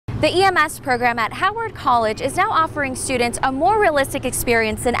The EMS program at Howard College is now offering students a more realistic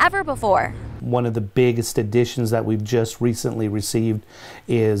experience than ever before. One of the biggest additions that we've just recently received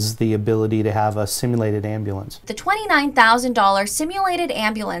is the ability to have a simulated ambulance. The $29,000 simulated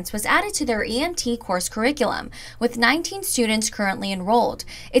ambulance was added to their EMT course curriculum, with 19 students currently enrolled.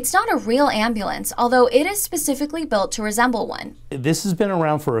 It's not a real ambulance, although it is specifically built to resemble one. This has been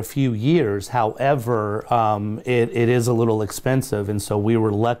around for a few years, however, it is a little expensive, and so we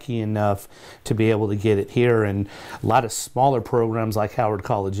were lucky enough to be able to get it here. And a lot of smaller programs like Howard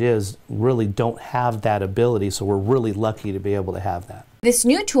College really don't have that ability, so we're really lucky to be able to have that. This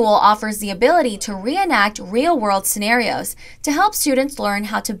new tool offers the ability to reenact real-world scenarios to help students learn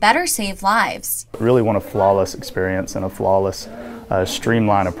how to better save lives. I really want a flawless experience and a flawless,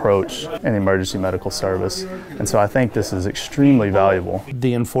 streamlined approach in the emergency medical service, and so I think this is extremely valuable.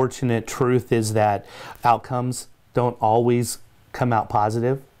 The unfortunate truth is that outcomes don't always come out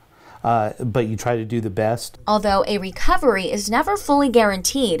positive. But you try to do the best. Although a recovery is never fully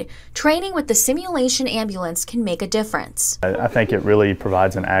guaranteed, training with the simulation ambulance can make a difference. I think it really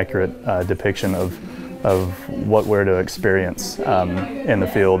provides an accurate depiction of what we're to experience in the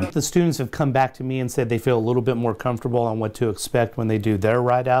field. The students have come back to me and said they feel a little bit more comfortable on what to expect when they do their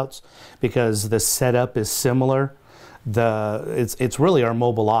ride-outs because the setup is similar. It's really our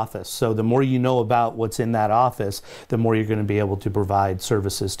mobile office, so the more you know about what's in that office, the more you're going to be able to provide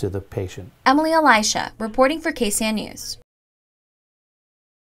services to the patient. Emily Elisha, reporting for KSAN News.